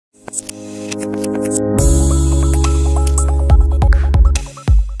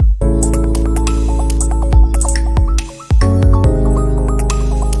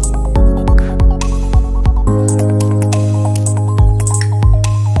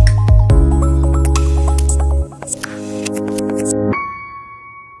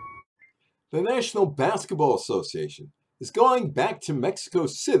International Basketball Association is going back to Mexico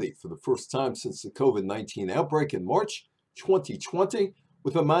City for the first time since the COVID-19 outbreak in March 2020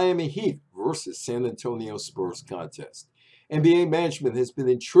 with a Miami Heat versus San Antonio Spurs contest. NBA management has been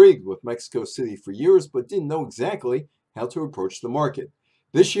intrigued with Mexico City for years but didn't know exactly how to approach the market.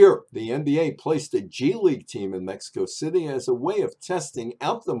 This year, the NBA placed a G League team in Mexico City as a way of testing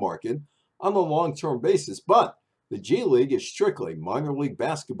out the market on a long-term basis, but the G League is strictly minor league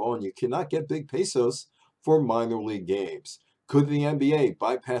basketball, and you cannot get big pesos for minor league games. Could the NBA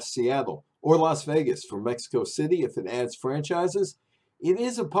bypass Seattle or Las Vegas for Mexico City if it adds franchises? It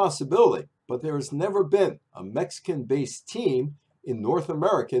is a possibility, but there has never been a Mexican-based team in North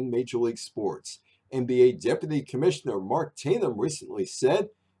American Major League sports. NBA Deputy Commissioner Mark Tatum recently said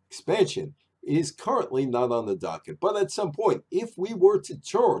expansion is currently not on the docket, but at some point, if we were to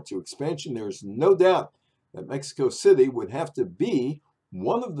turn to expansion, there is no doubt that Mexico City would have to be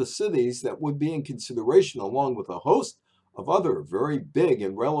one of the cities that would be in consideration, along with a host of other very big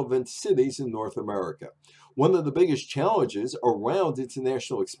and relevant cities in North America. One of the biggest challenges around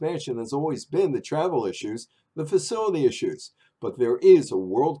international expansion has always been the travel issues, the facility issues. But there is a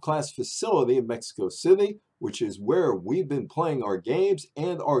world-class facility in Mexico City, which is where we've been playing our games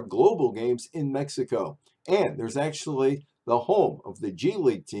and our global games in Mexico. And there's actually the home of the G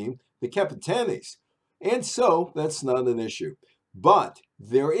League team, the Capitanes. And so that's not an issue. But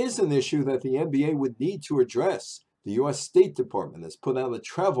there is an issue that the NBA would need to address. The U.S. State Department has put out a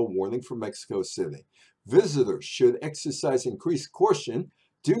travel warning for Mexico City. Visitors should exercise increased caution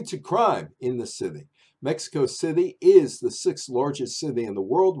due to crime in the city. Mexico City is the sixth largest city in the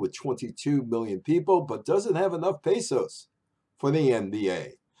world with 22 million people, but doesn't have enough pesos for the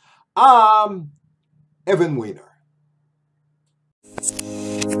NBA. I'm Evan Weiner.